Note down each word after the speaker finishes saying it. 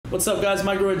What's up, guys?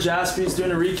 Mike at Jaspy's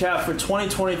doing a recap for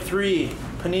 2023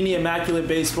 Panini Immaculate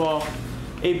Baseball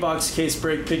 8-box case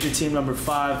break. Pick your team number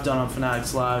 5, done on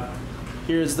Fanatics Live.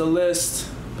 Here's the list.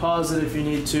 Pause it if you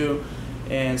need to.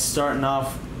 And starting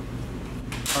off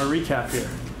our recap here.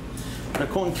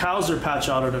 Colton Cowser patch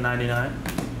auto to 99.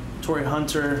 Torrey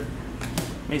Hunter,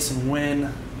 Mason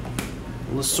Wynn,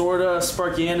 Lasorda,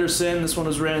 Sparky Anderson. This one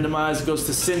was randomized. It goes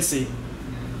to Cincy.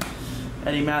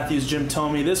 Eddie Matthews, Jim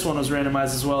Thome. This one was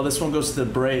randomized as well. This one goes to the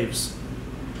Braves.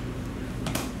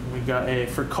 We got a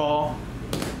for call.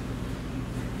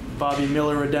 Bobby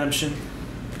Miller redemption.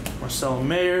 Marcelo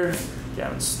Mayer,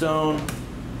 Gavin Stone,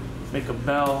 Micah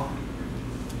Bell,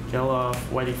 Geloff,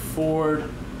 Whitey Ford,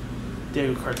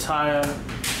 Diego Cartaya.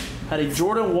 Had a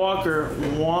Jordan Walker,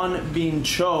 Juan Bean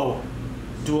Cho,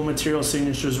 dual material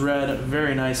signatures red.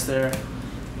 Very nice there.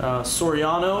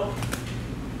 Soriano,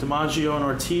 DiMaggio and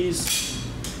Ortiz.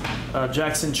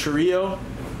 Jackson Chiriot,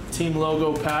 team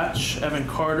logo patch. Evan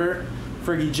Carter,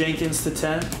 Fergie Jenkins to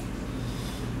 10.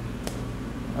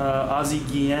 Ozzie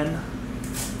Guillen,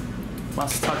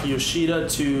 Masataka Yoshida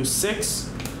to 6.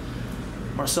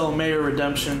 Marcelo Mayer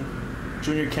redemption.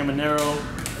 Junior Caminero,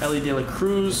 Ellie De La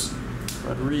Cruz,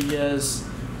 Rodriguez,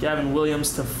 Gavin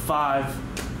Williams to 5.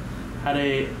 Had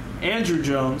a Andrew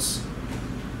Jones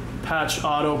patch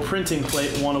auto printing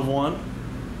plate 1 of 1.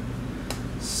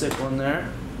 Sick one there.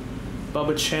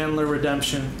 Bubba Chandler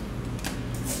redemption.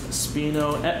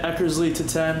 Spino, Eckersley to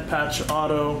 10, patch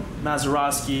auto.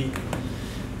 Mazeroski,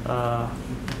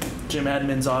 Jim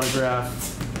Edmonds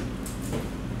autograph.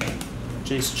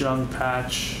 Jace Jung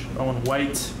patch. Owen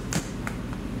White.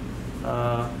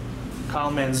 Kyle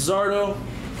Manzardo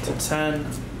to 10.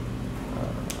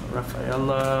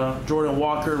 Rafaela, Jordan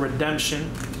Walker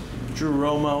redemption. Drew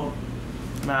Romo,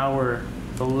 Mauer,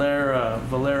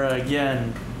 Valera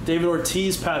again. David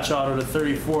Ortiz patch auto to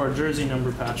 34, jersey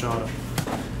number patch auto.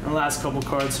 And last couple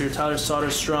cards here, Tyler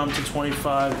Soderstrom to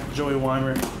 25, Joey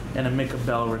Weimer, and a Micah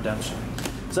Bell redemption.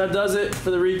 So that does it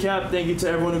for the recap. Thank you to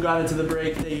everyone who got into the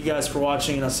break. Thank you guys for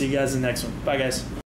watching, and I'll see you guys in the next one. Bye, guys.